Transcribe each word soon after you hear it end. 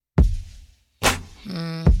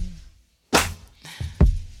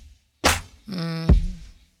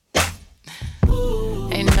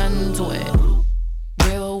to it.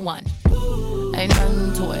 Real one. Ain't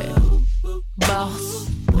nothing to it. Boss.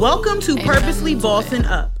 Welcome to Ain't Purposely nothing to Bossing it.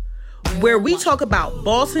 Up, where we talk about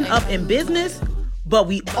bossing up in business, but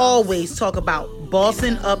we always talk about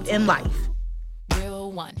bossing up in life.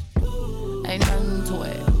 Real one. Ain't nothing to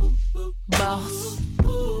it. Boss.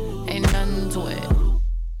 Ain't nothing to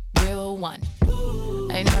it. Real one.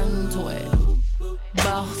 Ain't nothing to it.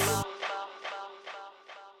 Boss.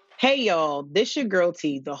 Hey y'all, this your girl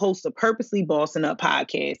T, the host of Purposely Bossing Up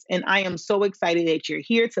podcast, and I am so excited that you're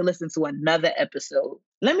here to listen to another episode.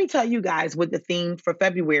 Let me tell you guys what the theme for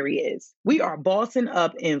February is. We are bossing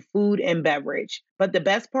up in food and beverage, but the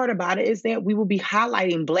best part about it is that we will be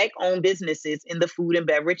highlighting Black-owned businesses in the food and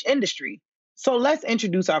beverage industry. So let's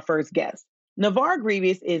introduce our first guest. Navar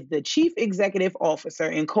Grievous is the Chief Executive Officer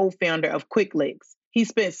and co-founder of Quick Licks. He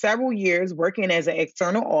spent several years working as an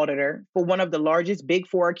external auditor for one of the largest Big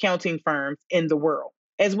Four accounting firms in the world,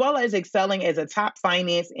 as well as excelling as a top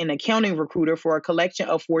finance and accounting recruiter for a collection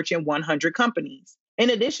of Fortune 100 companies. In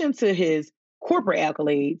addition to his corporate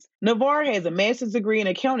accolades, Navar has a master's degree in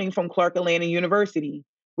accounting from Clark Atlanta University,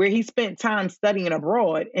 where he spent time studying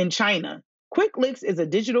abroad in China. Quick Licks is a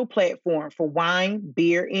digital platform for wine,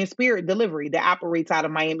 beer, and spirit delivery that operates out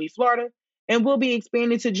of Miami, Florida, and will be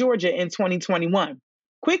expanding to Georgia in 2021.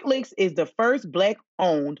 Quick Licks is the first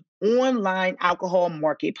Black-owned online alcohol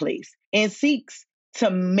marketplace and seeks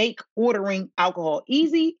to make ordering alcohol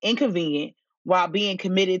easy and convenient while being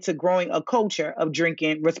committed to growing a culture of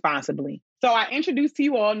drinking responsibly. So I introduce to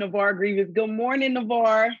you all Navar Grievous. Good morning,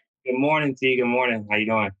 Navar. Good morning, T. Good morning. How you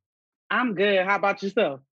doing? I'm good. How about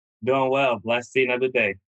yourself? Doing well. Blessed to see another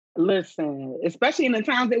day. Listen, especially in the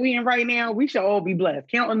times that we in right now, we should all be blessed.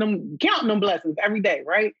 Counting them blessings every day,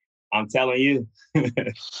 right? I'm telling you.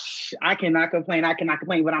 I cannot complain.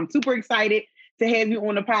 But I'm super excited to have you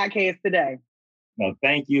on the podcast today. No,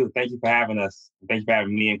 thank you. Thank you for having us. Thank you for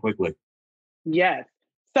having me in quickly. Yes.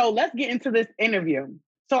 So let's get into this interview.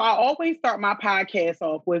 So I always start my podcast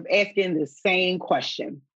off with asking the same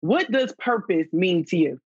question. What does purpose mean to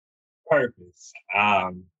you? Purpose.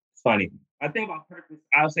 It's funny. I think about purpose.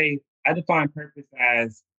 I'll say I define purpose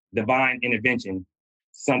as divine intervention,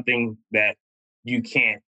 something that you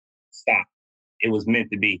can't stop. It was meant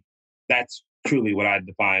to be. That's truly what I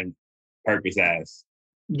define purpose as.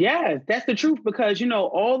 Yes, that's the truth because,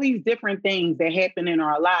 all these different things that happen in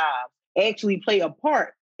our lives actually play a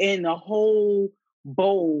part in the whole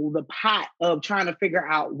bowl, the pot of trying to figure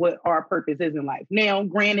out what our purpose is in life. Now,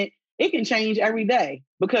 granted, it can change every day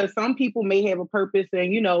because some people may have a purpose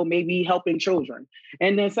in, maybe helping children.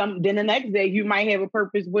 And then the next day you might have a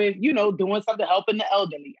purpose with, doing something, helping the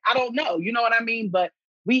elderly. I don't know. You know what I mean? But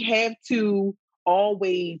we have to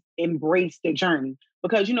always embrace the journey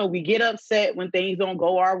because, we get upset when things don't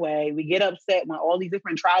go our way. We get upset when all these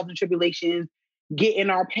different trials and tribulations get in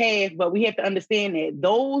our path. But we have to understand that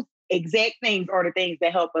those exact things are the things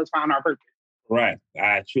that help us find our purpose. Right.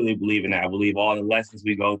 I truly believe in that. I believe all the lessons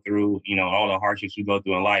we go through, all the hardships we go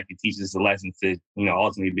through in life, it teaches us a lesson to,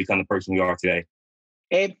 ultimately become the person we are today.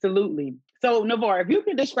 Absolutely. So, Navar, if you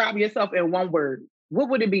could describe yourself in one word, what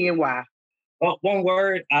would it be and why? Well, one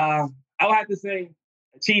word, I would have to say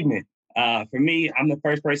achievement. For me, I'm the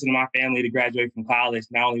first person in my family to graduate from college,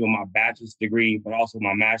 not only with my bachelor's degree, but also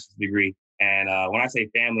my master's degree. And when I say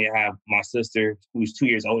family, I have my sister who's 2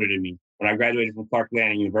 years older than me. When I graduated from Clark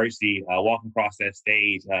Atlanta University, walking across that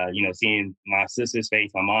stage, seeing my sister's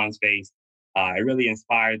face, my mom's face, it really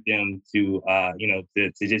inspired them to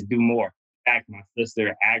just do more. In fact, my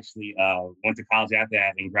sister actually went to college after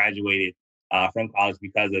that and graduated from college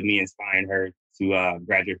because of me inspiring her to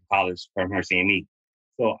graduate from college from her seeing me.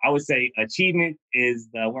 So I would say achievement is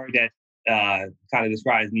the word that kind of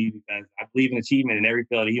describes me because I believe in achievement in every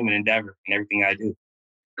field of human endeavor and everything I do.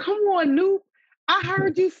 Come on, Noop. I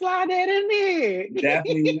heard you slide that in there.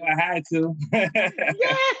 Definitely, I had to.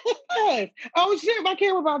 Yes. Oh, shit, my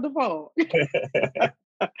camera about to fall.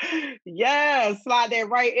 Yes, slide that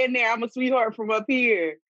right in there. I'm a sweetheart from up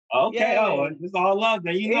here. Okay, yes. It's all love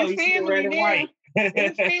then. You see the red and white.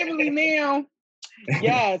 It's family now.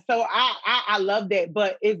 Yeah, so I love that,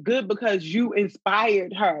 but it's good because you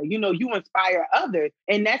inspired her. You inspire others,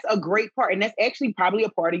 and that's a great part. And that's actually probably a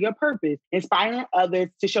part of your purpose, inspiring others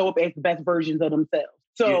to show up as the best versions of themselves.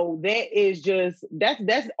 So that is just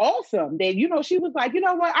that's awesome. That she was like, you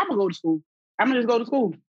know what, I'm gonna go to school. I'm gonna just go to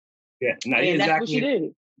school. Yeah, no, and that's what she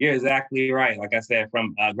did. You're exactly right. Like I said,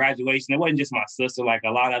 from graduation, it wasn't just my sister. Like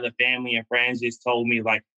a lot of other family and friends just told me,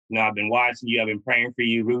 like, I've been watching you, I've been praying for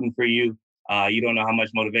you, rooting for you. You don't know how much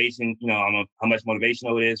motivation, how much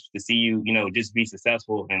motivational it is to see you, just be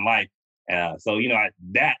successful in life. So,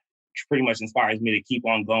 that pretty much inspires me to keep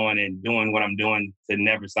on going and doing what I'm doing, to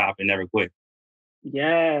never stop and never quit.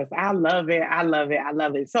 Yes, I love it. I love it. I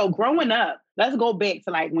love it. So growing up, let's go back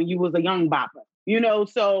to like when you was a young bopper.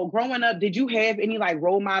 So growing up, did you have any like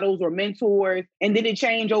role models or mentors? And did it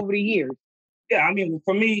change over the years? Yeah, I mean,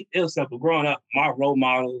 for me, it was simple. Growing up, my role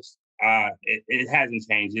models, it hasn't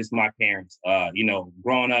changed. It's my parents.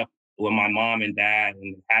 Growing up with my mom and dad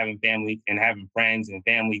and having family and having friends and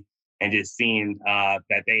family and just seeing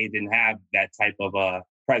that they didn't have that type of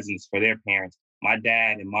presence for their parents. My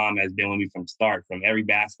dad and mom has been with me from start, from every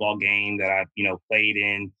basketball game that I've, played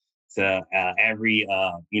in to every,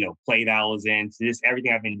 play that I was in, to just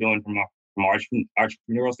everything I've been doing from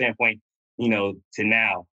entrepreneurial standpoint, to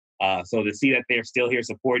now. So to see that they're still here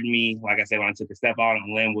supporting me, like I said, when I took a step out on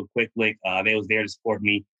a limb with QuickLick, they was there to support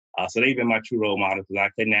me. So they've been my true role model because I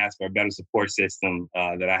couldn't ask for a better support system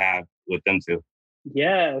that I have with them too.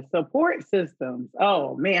 Yeah, support systems.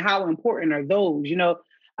 Oh man, how important are those?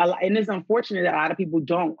 And it's unfortunate that a lot of people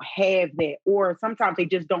don't have that, or sometimes they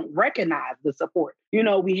just don't recognize the support.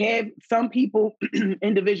 We have some people,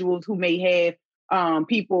 individuals who may have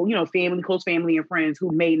people, family, close family and friends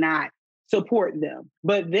who may not support them.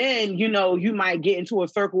 But then, you might get into a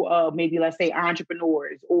circle of maybe, let's say,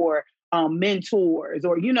 entrepreneurs or mentors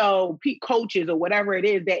or, coaches or whatever it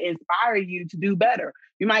is that inspire you to do better.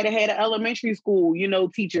 You might have had an elementary school,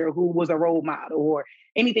 teacher who was a role model or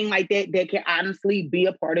anything like that that can honestly be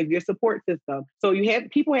a part of your support system. So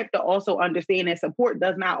people have to also understand that support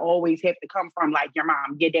does not always have to come from like your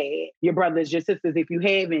mom, your dad, your brothers, your sisters, if you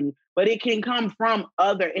have any, but it can come from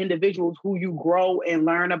other individuals who you grow and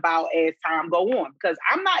learn about as time go on. Because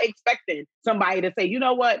I'm not expecting somebody to say, you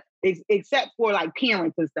know what, except for like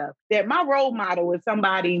parents and stuff, that my role model is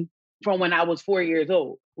somebody from when I was 4 years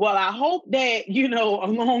old. Well, I hope that,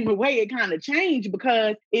 along the way it kind of changed,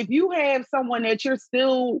 because if you have someone that you're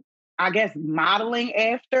still, I guess, modeling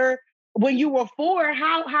after when you were 4,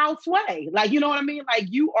 how sway? Like, you know what I mean? Like,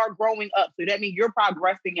 you are growing up. So that means you're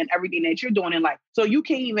progressing in everything that you're doing in life. So you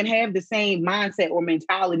can't even have the same mindset or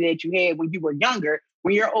mentality that you had when you were younger,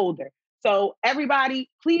 when you're older. So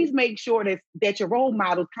everybody, please make sure that your role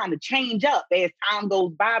models kind of change up as time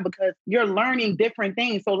goes by, because you're learning different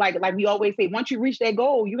things. So like we always say, once you reach that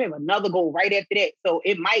goal, you have another goal right after that. So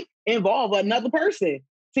it might involve another person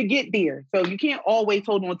to get there. So you can't always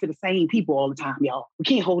hold on to the same people all the time, y'all. We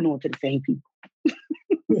can't hold on to the same people.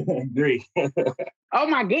 Agree. Oh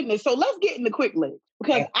my goodness. So let's get into QuickLick,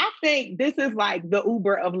 because I think this is like the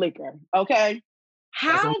Uber of liquor. Okay.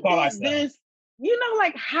 How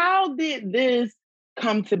did this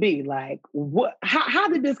come to be? Like, how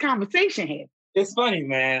did this conversation happen? It's funny,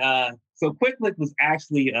 man. So QuickLick was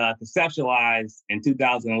actually conceptualized in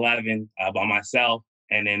 2011 by myself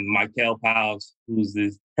and then Michael Powles, who's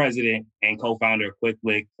the president and co-founder of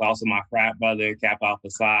QuickLick, also my frat brother, Kappa Alpha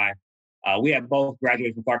Psi. We had both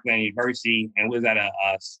graduated from Clark Atlanta University, and we was at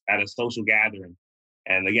a social gathering.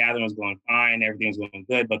 And the gathering was going fine, everything was going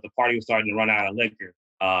good, but the party was starting to run out of liquor.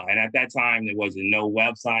 And at that time, there was no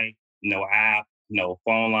website, no app, no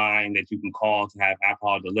phone line that you can call to have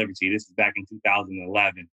alcohol delivered to you. This is back in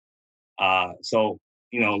 2011. So,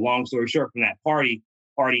 long story short, from that party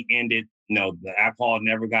ended. The alcohol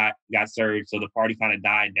never got served, so the party kind of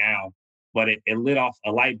died down. But it lit off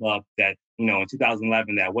a light bulb that, in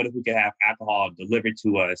 2011, that what if we could have alcohol delivered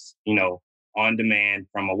to us, on demand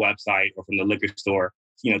from a website or from the liquor store,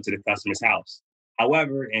 to the customer's house.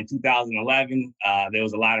 However, in 2011, there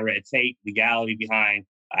was a lot of red tape, legality behind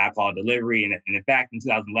alcohol delivery. And in fact, in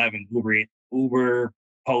 2011, Uber,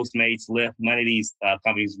 Postmates, Lyft, none of these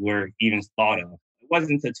companies were even thought of. It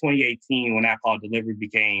wasn't until 2018 when alcohol delivery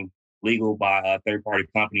became legal by third-party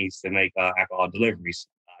companies to make alcohol deliveries.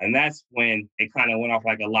 And that's when it kind of went off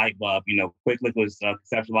like a light bulb. QuickLick was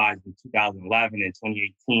conceptualized in 2011. In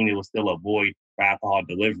 2018, it was still a void for alcohol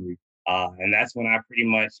delivery. And that's when I pretty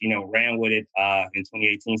much, ran with it. In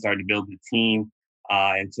 2018, started to build the team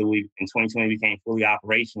until we, in 2020, became fully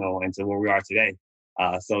operational until where we are today.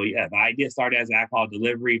 So yeah, the idea started as alcohol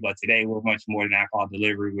delivery, but today we're much more than alcohol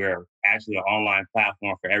delivery. We're actually an online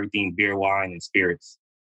platform for everything beer, wine, and spirits.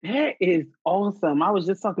 That is awesome. I was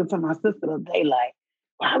just talking to my sister the other day, like,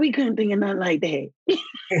 why we couldn't think of nothing like that?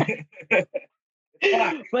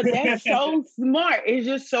 But that's so smart. It's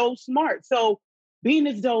just so smart. So being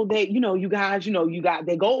as though that, you guys,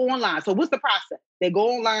 they go online. So what's the process? They go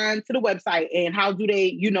online to the website, and how do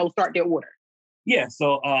they, start their order? Yeah,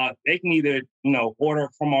 so they can either, order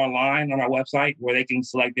from online on our website, where they can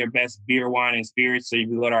select their best beer, wine, and spirits. So you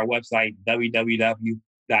can go to our website,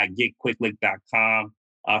 www.getquicklick.com.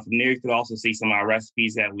 From there, you could also see some of our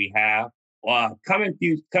recipes that we have. Coming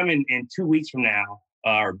in 2 weeks from now,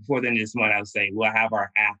 or before the end of this month, I would say we'll have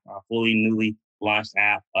our app, our fully newly launched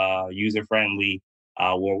app, user friendly,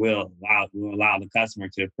 where we'll allow the customer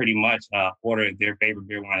to pretty much order their favorite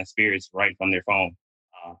beer, wine, and spirits right from their phone.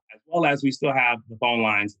 As well as we still have the phone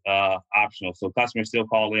lines optional, so customers still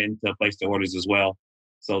call in to place their orders as well.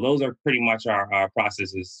 So those are pretty much our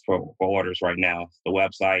processes for orders right now: the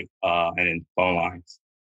website and then phone lines.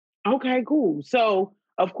 Okay, cool. So,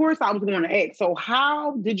 of course, I was going to ask. So,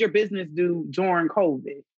 how did your business do during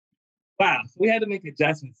COVID? Wow, so we had to make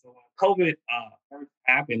adjustments. So when COVID first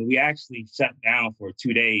happened, we actually shut down for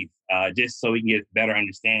 2 days just so we can get better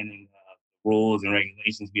understanding of rules and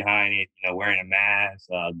regulations behind it. Wearing a mask,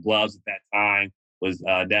 gloves at that time was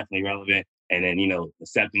definitely relevant, and then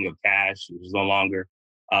accepting of cash was no longer.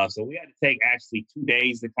 So we had to take actually 2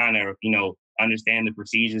 days to kind of understand the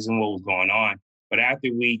procedures and what was going on. But after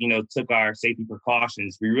we took our safety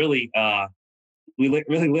precautions, we really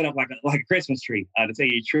really lit up like a Christmas tree. To tell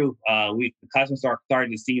you the truth, the customers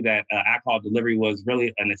started to see that alcohol delivery was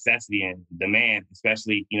really a necessity and demand,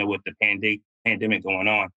 especially with the pandemic going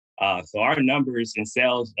on. So our numbers and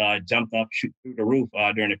sales jumped up through the roof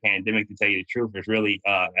during the pandemic. To tell you the truth, it's really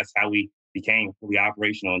that's how we became fully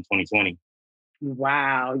operational in 2020.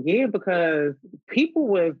 Wow, yeah, because people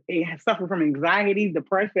with suffer from anxiety,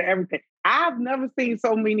 depression, everything. I've never seen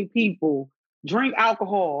so many people drink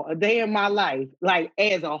alcohol a day in my life, like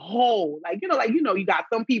as a whole. You got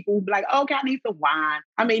some people who be like, okay, I need some wine,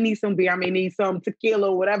 I may need some beer, I may need some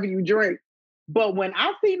tequila, whatever you drink. But when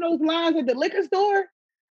I seen those lines at the liquor store,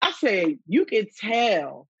 I said, you could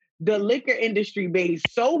tell the liquor industry made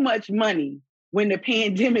so much money when the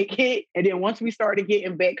pandemic hit. And then once we started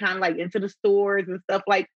getting back kind of like into the stores and stuff,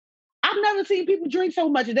 like I've never seen people drink so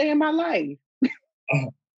much a day in my life.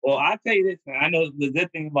 Well, I'll tell you this, man. I know the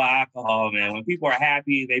good thing about alcohol, man. When people are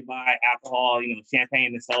happy, they buy alcohol,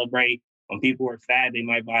 champagne to celebrate. When people are sad, they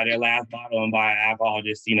might buy their last bottle and buy alcohol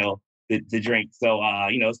just, to drink. So,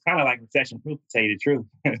 it's kind of like recession proof, to tell you the truth.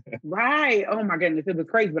 Right. Oh my goodness, it was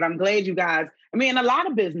crazy. But I'm glad you guys, a lot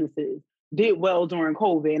of businesses did well during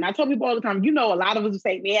COVID. And I tell people all the time, a lot of us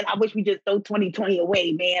say, man, I wish we just throw 2020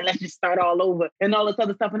 away, man. Let's just start all over and all this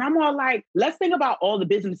other stuff. And I'm all like, let's think about all the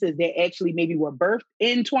businesses that actually maybe were birthed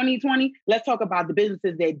in 2020. Let's talk about the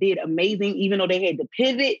businesses that did amazing, even though they had to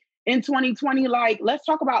pivot in 2020. Like, let's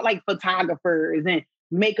talk about like photographers and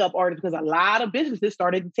makeup artists, because a lot of businesses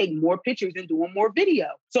started to take more pictures and doing more video.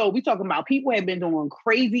 So we talking about people have been doing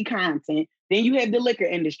crazy content. Then you have the liquor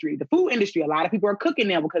industry, the food industry. A lot of people are cooking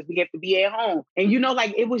now because we have to be at home. And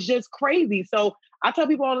it was just crazy. So I tell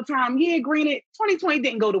people all the time, yeah, granted, 2020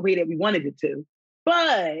 didn't go the way that we wanted it to,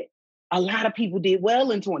 but a lot of people did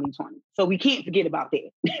well in 2020. So we can't forget about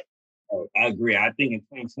that. I agree. I think in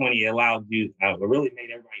 2020, it allowed you, it really made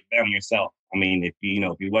everybody bet on yourself. I mean, if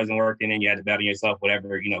you wasn't working and you had to bet on yourself,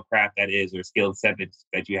 whatever, craft that is or skill set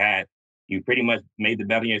that you had, you pretty much made the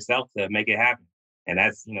bet on yourself to make it happen. And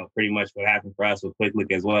that's, pretty much what happened for us with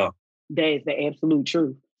QuickLook as well. That is the absolute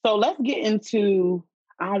truth. So let's get into,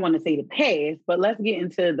 I don't want to say the past, but let's get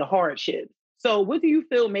into the hardships. So what do you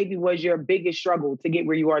feel maybe was your biggest struggle to get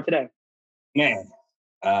where you are today? Man,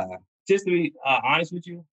 just to be honest with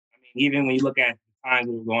you, even when you look at the times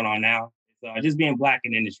that are going on now, it's, just being Black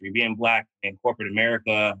in industry, being Black in corporate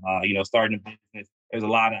America, starting a business, there's a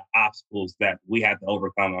lot of obstacles that we have to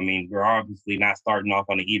overcome. We're obviously not starting off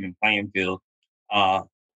on an even playing field.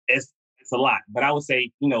 It's a lot, but I would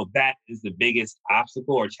say, that is the biggest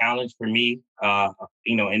obstacle or challenge for me,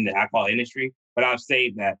 in the alcohol industry. But I've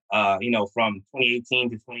say that, from 2018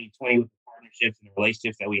 to 2020 with the partnerships and the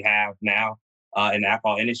relationships that we have now in the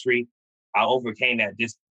alcohol industry, I overcame that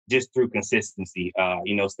just through consistency,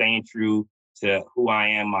 staying true to who I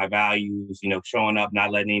am, my values, showing up,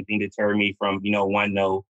 not letting anything deter me from, one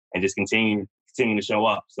no, and just continuing to show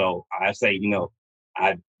up. So I say,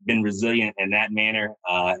 I've been resilient in that manner,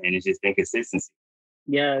 and it's just been consistency.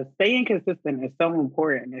 Yeah, staying consistent is so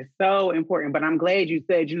important. It's so important. But I'm glad you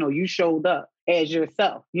said, you showed up as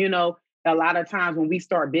yourself. A lot of times when we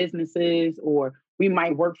start businesses or we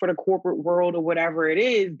might work for the corporate world or whatever it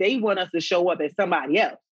is, they want us to show up as somebody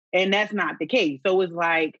else. And that's not the case. So it's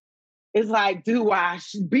like, do I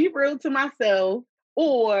be real to myself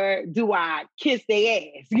or do I kiss their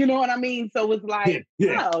ass? You know what I mean? So it's like,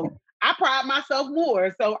 no, I pride myself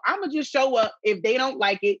more. So I'm going to just show up. If they don't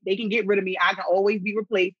like it, they can get rid of me. I can always be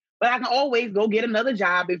replaced, but I can always go get another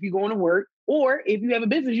job if you're going to work. Or if you have a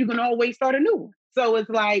business, you can always start a new one. So it's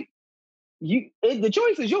like, the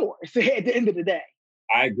choice is yours at the end of the day.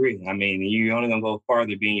 I agree. You're only going to go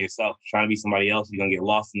farther being yourself. Trying to be somebody else, you're going to get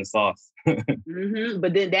lost in the sauce.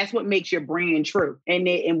 But then that's what makes your brand true.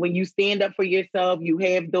 And when you stand up for yourself, you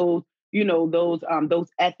have those those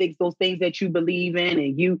ethics, those things that you believe in,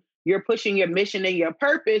 and you're pushing your mission and your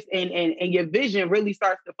purpose, and your vision really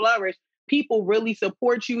starts to flourish. People really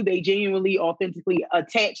support you. They genuinely, authentically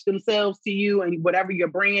attach themselves to you and whatever your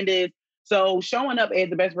brand is. So showing up as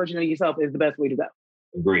the best version of yourself is the best way to go.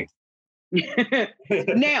 Agree.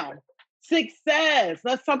 Now, success.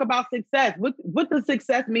 Let's talk about success. What does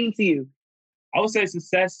success mean to you? I would say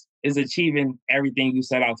success is achieving everything you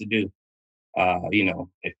set out to do.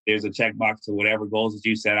 If there's a checkbox to whatever goals that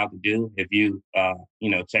you set out to do, if you,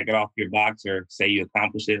 check it off your box or say you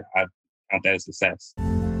accomplished it, I count that as success.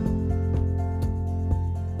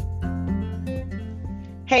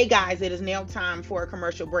 Hey guys, it is now time for a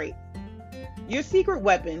commercial break. Your secret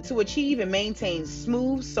weapon to achieve and maintain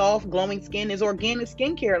smooth, soft, glowing skin is organic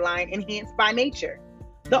skincare line Enhanced by Nature.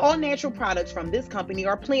 The all-natural products from this company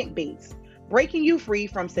are plant-based, breaking you free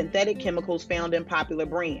from synthetic chemicals found in popular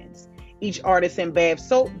brands. Each artisan bath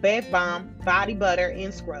soap, bath bomb, body butter,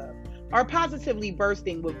 and scrub are positively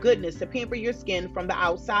bursting with goodness to pamper your skin from the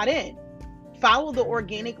outside in. Follow the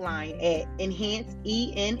organic line at Enhance,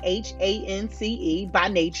 ENHANCE by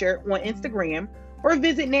Nature on Instagram, or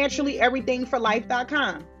visit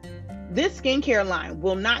naturallyeverythingforlife.com. This skincare line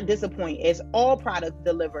will not disappoint, as all products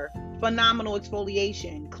deliver phenomenal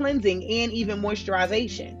exfoliation, cleansing, and even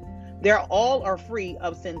moisturization. All are free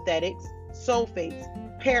of synthetics, sulfates,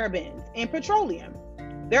 parabens, and petroleum.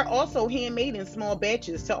 They're also handmade in small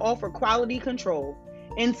batches to offer quality control,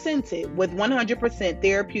 and scented with 100%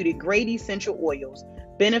 therapeutic grade essential oils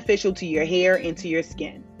beneficial to your hair and to your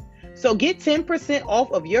skin. So get 10%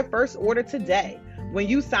 off of your first order today when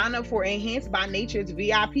you sign up for Enhanced by Nature's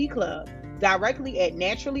VIP club directly at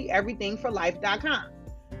naturallyeverythingforlife.com.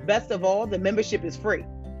 Best of all, the membership is free.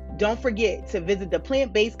 Don't forget to visit the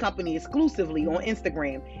plant-based company exclusively on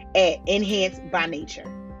Instagram at Enhanced by Nature.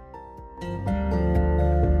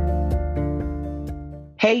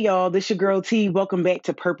 Hey y'all, this your girl T. Welcome back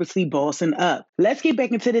to Purposely Bossing Up. Let's get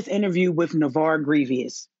back into this interview with Navarre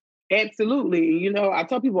Grievous. Absolutely. I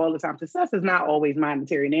tell people all the time, success is not always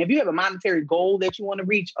monetary. Now, if you have a monetary goal that you want to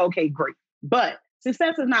reach, okay, great. But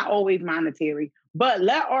success is not always monetary. But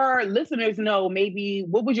let our listeners know maybe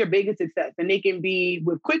what was your biggest success? And it can be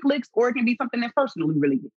with quick licks, or it can be something that's personally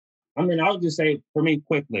really good. I mean, I would just say for me,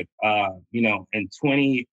 quick lick, in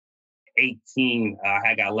 2018,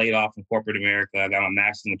 I got laid off from corporate America. I got my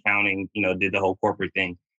master's in accounting, did the whole corporate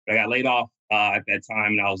thing. But I got laid off at that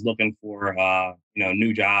time, and I was looking for,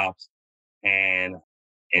 new jobs. And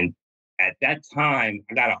at that time,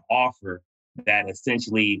 I got an offer that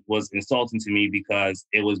essentially was insulting to me because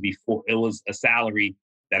it was a salary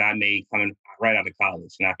that I made coming right out of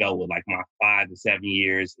college. And I felt with like my 5 to 7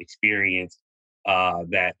 years experience,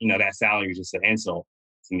 that salary was just an insult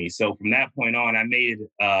to me. So from that point on, I made it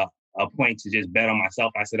a point to just bet on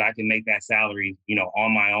myself. I said I can make that salary,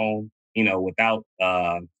 on my own, without,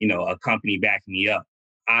 a company backing me up.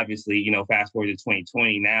 Obviously, fast forward to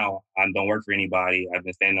 2020 now, I don't work for anybody. I've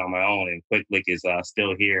been standing on my own, and Quick Lick is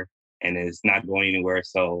still here and is not going anywhere.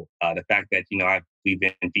 So the fact that, we've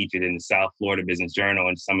been featured in the South Florida Business Journal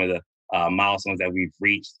and some of the milestones that we've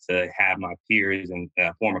reached, to have my peers and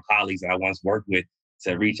former colleagues that I once worked with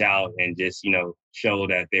to reach out and just, show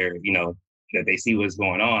that they're, that they see what's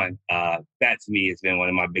going on. That to me has been one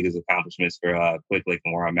of my biggest accomplishments for Quick Lick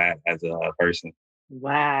and where I'm at as a person.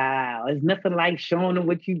 Wow, it's nothing like showing them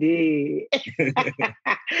what you did.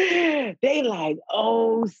 They like,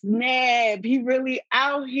 oh snap, he really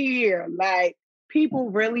out here. Like, people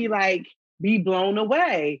really like be blown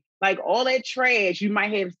away. Like, all that trash you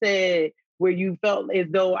might have said where you felt as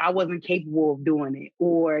though I wasn't capable of doing it,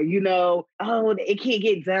 or, oh, it can't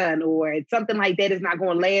get done, or something like that is not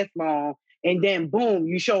going to last long. And then boom,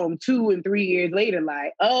 you show them 2 and 3 years later,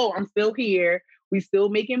 like, oh, I'm still here. We still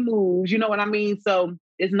making moves. You know what I mean? So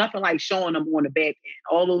it's nothing like showing them on the back end,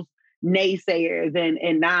 all those naysayers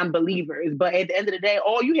and non-believers. But at the end of the day,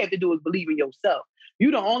 all you have to do is believe in yourself.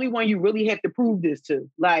 You're the only one you really have to prove this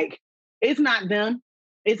to. Like, it's not them.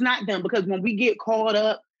 It's not them. Because when we get caught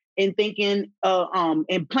up in thinking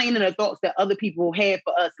and planning the thoughts that other people have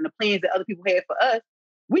for us and the plans that other people have for us,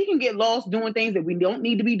 we can get lost doing things that we don't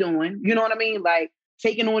need to be doing. You know what I mean? Like,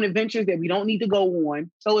 taking on adventures that we don't need to go on.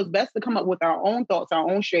 So it's best to come up with our own thoughts, our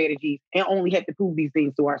own strategies, and only have to prove these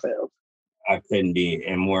things to ourselves. I couldn't be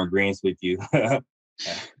in more agreement with you.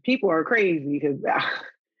 People are crazy because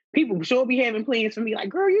people sure be having plans for me, like,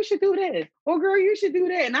 girl, you should do this, or girl, you should do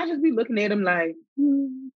that. And I just be looking at them like,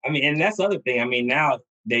 I mean, and that's the other thing. I mean,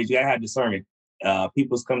 nowadays you gotta have discernment.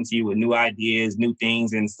 People's come to you with new ideas, new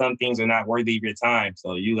things, and some things are not worthy of your time.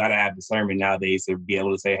 So you gotta have discernment nowadays to be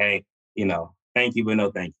able to say, hey, Thank you, but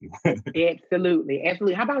no thank you. Absolutely.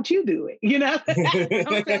 Absolutely. How about you do it? You know,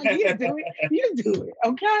 I'm telling you to do it. You do it.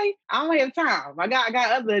 Okay. I don't have time. I got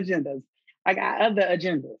other agendas. I got other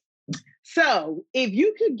agendas. So if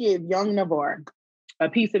you could give young Navar a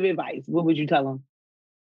piece of advice, what would you tell him?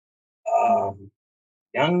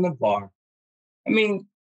 Young Navar. I mean,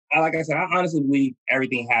 like I said, I honestly believe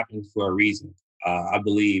everything happens for a reason. I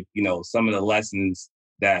believe, some of the lessons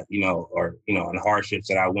that, and hardships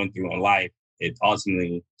that I went through in life, it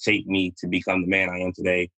ultimately shaped me to become the man I am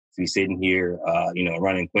today, to be sitting here,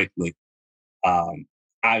 running quickly. Um,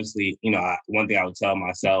 Obviously, one thing I would tell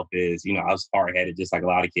myself is, I was hard headed, just like a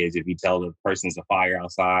lot of kids. If you tell the person's a fire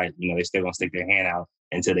outside, they're still going to stick their hand out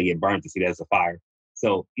until they get burnt to see that's a fire.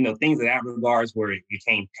 So, things in that regards where it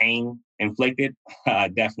became pain inflicted,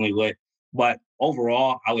 definitely would. But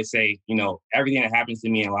overall, I would say, everything that happens to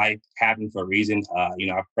me in life happens for a reason.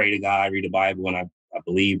 I pray to God, read the Bible, and I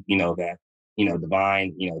believe, that,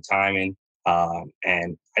 divine, timing.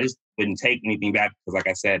 And I just wouldn't take anything back because, like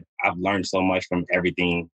I said, I've learned so much from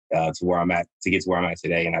everything to where I'm at, to get to where I'm at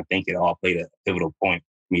today. And I think it all played a pivotal point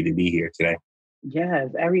for me to be here today. Yes,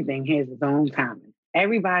 everything has its own timing.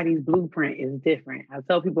 Everybody's blueprint is different. I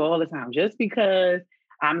tell people all the time, just because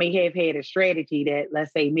I may have had a strategy that,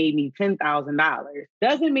 let's say, made me $10,000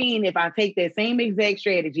 doesn't mean if I take that same exact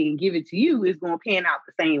strategy and give it to you, it's going to pan out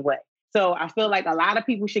the same way. So I feel like a lot of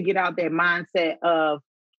people should get out that mindset of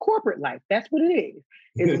corporate life. That's what it is.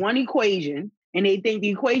 It's one equation, and they think the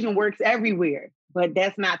equation works everywhere. But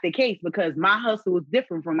that's not the case because my hustle is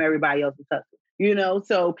different from everybody else's hustle.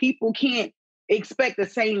 So people can't expect the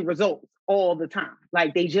same results all the time.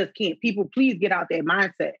 Like they just can't. People, please get out that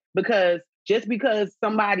mindset because just because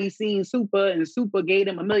somebody's seen Super and Super gave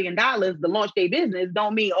them $1 million to launch their business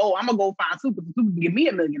don't mean, oh, I'm going to go find Super to give me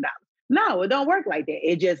 $1 million. No, it don't work like that.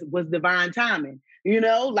 It just was divine timing.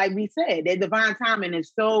 Like we said, that divine timing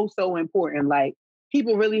is so, so important. Like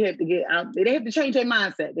people really have to get out. They have to change their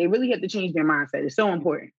mindset. They really have to change their mindset. It's so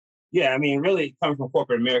important. Yeah, I mean, really coming from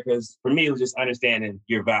corporate America, for me, it was just understanding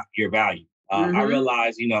your value. I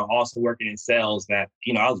realized, also working in sales that,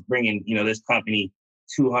 I was bringing, this company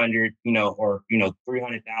 200, or,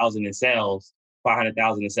 300,000 in sales,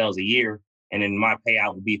 500,000 in sales a year. And then my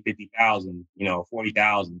payout would be 50,000,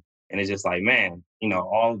 40,000. And it's just like, man,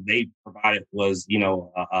 all they provided was,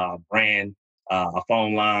 a brand, a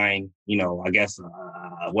phone line, I guess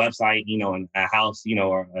a website, and a house,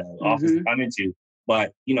 or an office to come into.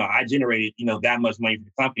 But, I generated, that much money for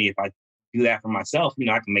the company. If I do that for myself,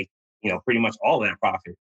 I can make, pretty much all of that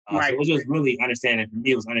profit. Right. So it was just really understanding, for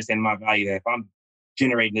me, it was understanding my value that if I'm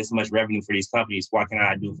generating this much revenue for these companies, why can't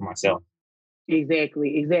I do it for myself?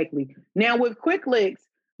 Exactly. Now with Quick Licks,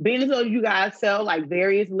 being as though you guys sell like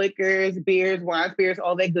various liquors, beers, wine, spirits,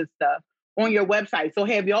 all that good stuff on your website. So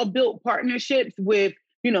have y'all built partnerships with,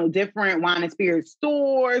 different wine and spirit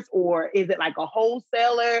stores, or is it like a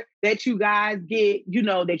wholesaler that you guys get,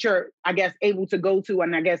 that you're, I guess, able to go to?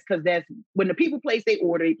 And I guess because that's when the people place their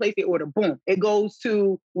order, boom, it goes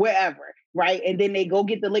to wherever, right? And then they go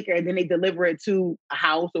get the liquor and then they deliver it to a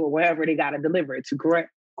house or wherever they got to deliver it to,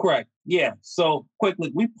 correct? Correct. Yeah. So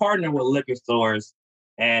quickly, we partner with liquor stores.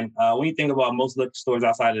 And when you think about most liquor stores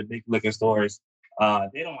outside of the big liquor stores,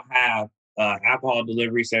 they don't have alcohol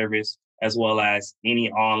delivery service as well as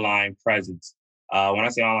any online presence. When I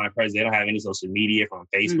say online presence, they don't have any social media from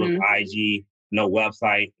Facebook, IG, no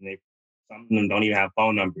website, and some of them don't even have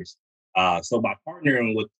phone numbers. So by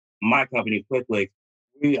partnering with my company, Quickly,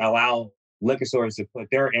 we allow liquor stores to put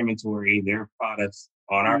their inventory, their products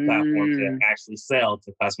on our platform to actually sell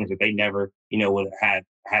to customers that they never, would have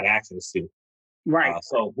had access to. Right.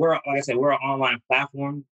 So we're, like I said, we're an online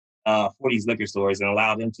platform for these liquor stores and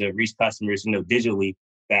allow them to reach customers, digitally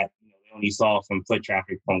that they only saw from foot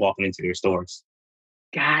traffic from walking into their stores.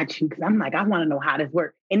 Got you. Because I'm like, I want to know how this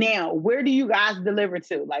works. And now, where do you guys deliver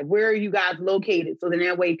to? Like, where are you guys located? So then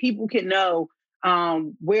that way people can know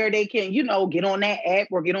where they can, get on that app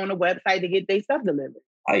or get on the website to get their stuff delivered.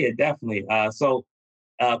 Oh, yeah, definitely.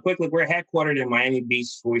 Quickly, we're headquartered in Miami Beach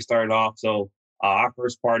where we started off. So our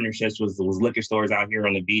first partnerships was liquor stores out here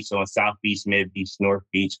on the beach, so in South Beach, Mid Beach, North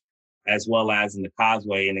Beach, as well as in the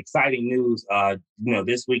Causeway. And exciting news,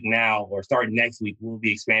 this week now, or starting next week, we'll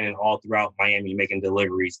be expanding all throughout Miami, making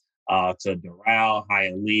deliveries to Doral,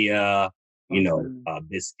 Hialeah,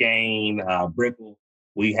 Biscayne, Brickell.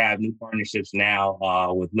 We have new partnerships now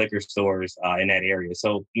with liquor stores in that area.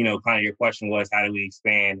 So, kind of your question was, how do we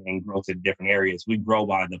expand and grow to different areas? We grow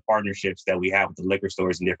by the partnerships that we have with the liquor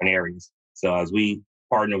stores in different areas. So as we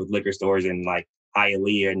partner with liquor stores in like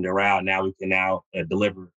Hialeah and Doral, now we can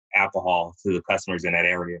deliver alcohol to the customers in that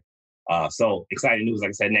area. So exciting news. Like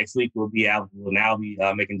I said, next week we'll now be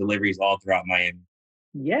making deliveries all throughout Miami.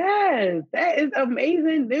 Yes, that is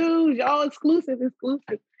amazing news. Y'all exclusive.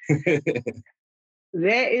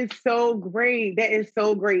 That is so great. That is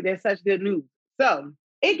so great. That's such good news. So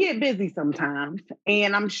it get busy sometimes.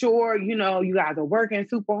 And I'm sure, you know, you guys are working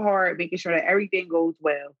super hard, making sure that everything goes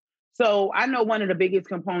well. So I know one of the biggest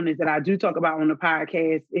components that I do talk about on the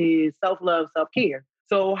podcast is self-love, self-care.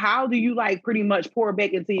 So how do you like pretty much pour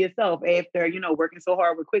back into yourself after, you know, working so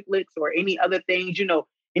hard with Quick Licks or any other things, you know,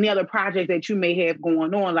 any other project that you may have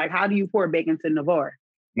going on? Like, how do you pour back into Navarre?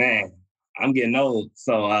 Man, I'm getting old.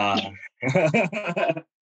 So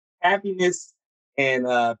happiness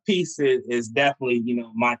and peace is definitely, you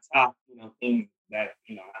know, my top, you know, thing that,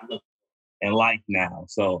 you know, I look in life now.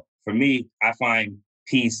 So for me, I find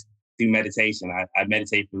peace through meditation. I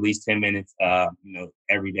meditate for at least 10 minutes, you know,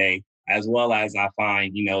 every day, as well as I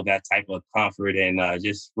find, you know, that type of comfort and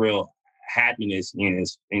just real happiness in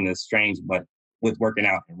a strange, but with working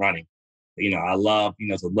out and running. You know, I love, you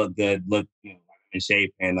know, to look good, look, you know, in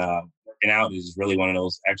shape, and working out is really one of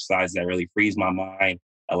those exercises that really frees my mind,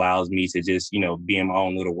 allows me to just, you know, be in my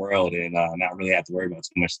own little world and not really have to worry about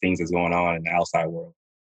too much things that's going on in the outside world.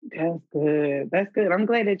 That's good. That's good. I'm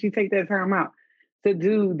glad that you take that time out to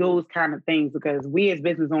do those kind of things because we as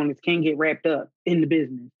business owners can get wrapped up in the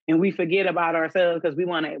business and we forget about ourselves because we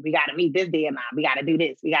got to meet this deadline. We got to do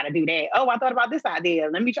this. We got to do that. Oh, I thought about this idea.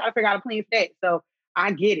 Let me try to figure out a plan for that. So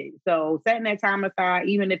I get it. So setting that time aside,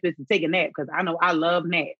 even if it's to take a nap, because I know I love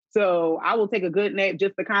naps. So I will take a good nap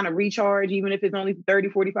just to kind of recharge, even if it's only 30,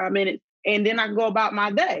 45 minutes. And then I can go about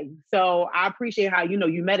my day. So I appreciate how, you know,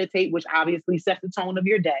 you meditate, which obviously sets the tone of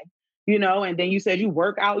your day, you know, and then you said you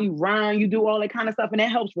work out, you run, you do all that kind of stuff. And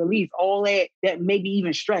that helps release all that maybe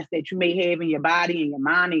even stress that you may have in your body and your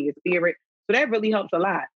mind and your spirit. So that really helps a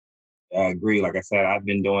lot. I agree. Like I said, I've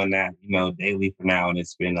been doing that, you know, daily for now, and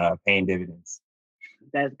it's been paying dividends.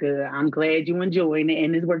 That's good. I'm glad you enjoying it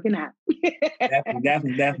and it's working out.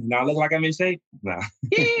 Definitely. Now I look like I'm in shape. No.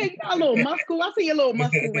 Yeah, you got a little muscle. I see a little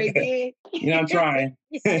muscle right there. You know, I'm trying.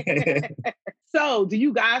 So do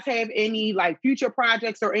you guys have any like future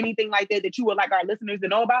projects or anything like that you would like our listeners to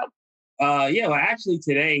know about? Yeah, well, actually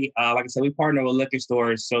today, like I said, we partner with liquor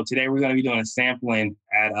stores. So today we're going to be doing a sampling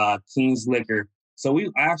at King's Liquor. So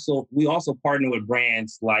we also partner with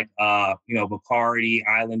brands like, you know, Bacardi,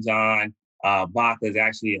 Island John, Vodka is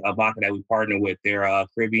actually a vodka that we partner with. They're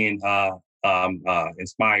Caribbean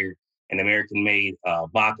inspired and American made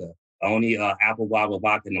vodka. Only apple guava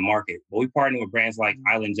vodka in the market. But we partner with brands like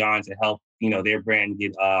Island John to help, you know, their brand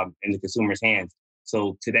get in the consumer's hands.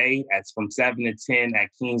 So today, from 7 to 10 at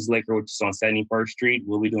King's Liquor, which is on 71st Street,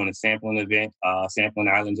 we'll be doing a sampling event, sampling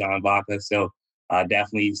Island John vodka. So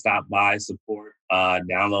definitely stop by, support,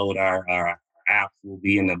 download our app. Will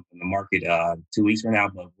be in the market 2 weeks from now,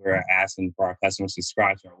 but we're asking for our customers to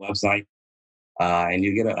subscribe to our website, and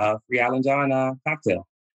you get a free Island John cocktail.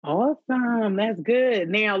 Awesome. That's good.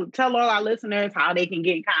 Now, tell all our listeners how they can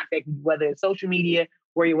get in contact with you, whether it's social media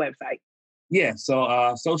or your website. Yeah.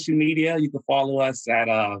 So social media, you can follow us at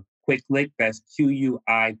Quick Lick. That's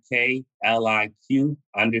QUIKLIQ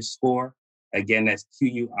 _. Again, that's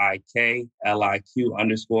QUIKLIQ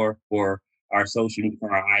 _ for our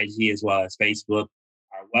IG as well as Facebook.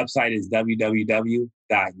 Our website is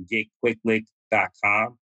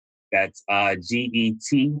www.getquicklick.com. That's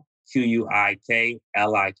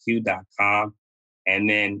GETQUIKLIQ.com. And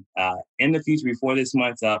then in the future, before this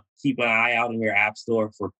month's up, keep an eye out in your app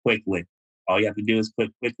store for Quick Lick. All you have to do is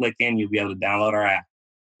put Quick Lick in, you'll be able to download our app.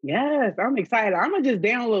 Yes, I'm excited. I'm going to just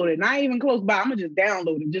download it. Not even close by. I'm going to just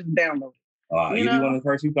download it. You'll be one of the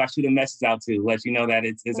first people I shoot a message out to let you know that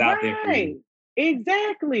it's out there for you.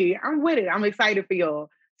 Exactly. I'm with it. I'm excited for y'all.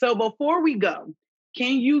 So before we go,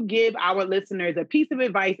 can you give our listeners a piece of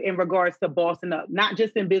advice in regards to bossing up, not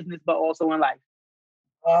just in business, but also in life?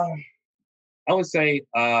 I would say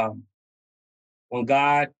when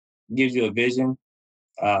God gives you a vision,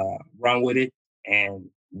 run with it and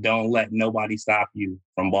don't let nobody stop you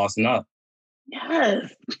from bossing up.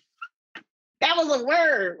 Yes. That was a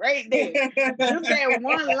word right there. Just that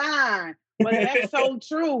one line. But that's so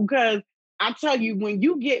true because I tell you, when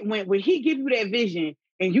he give you that vision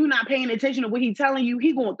and you not paying attention to what he's telling you,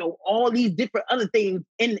 he going to throw all these different other things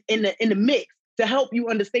in the mix to help you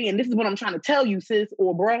understand. This is what I'm trying to tell you, sis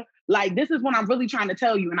or bruh. Like, this is what I'm really trying to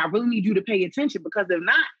tell you. And I really need you to pay attention because if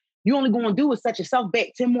not, you only going to do is set yourself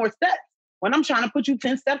back 10 more steps when I'm trying to put you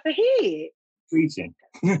 10 steps ahead. Preaching.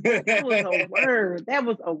 That was a word. That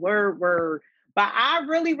was a word. But I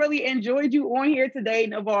really, really enjoyed you on here today,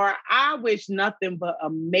 Navarre. I wish nothing but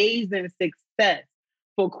amazing success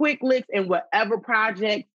for quick licks and whatever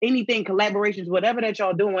project, anything, collaborations, whatever that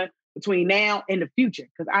y'all doing between now and the future.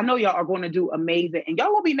 Because I know y'all are going to do amazing. And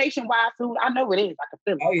y'all will be nationwide soon. I know it is. I can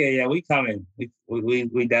feel it. Oh, yeah. We coming.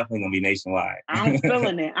 We definitely going to be nationwide. I'm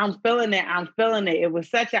feeling it. I'm feeling it. It was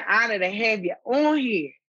such an honor to have you on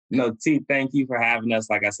here. No, T, thank you for having us.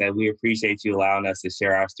 Like I said, we appreciate you allowing us to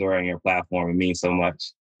share our story on your platform. It means so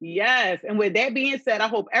much. Yes. And with that being said, I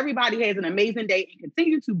hope everybody has an amazing day and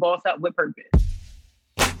continue to boss up with purpose.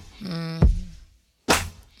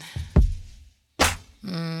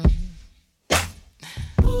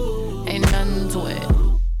 Ain't nothing to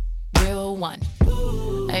it. Real one.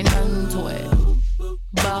 Ain't nothing to it.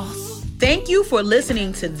 Boss. Thank you for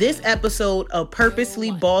listening to this episode of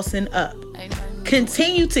Purposely Bossing Up.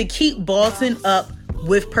 Continue to keep bossing up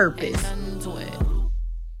with purpose.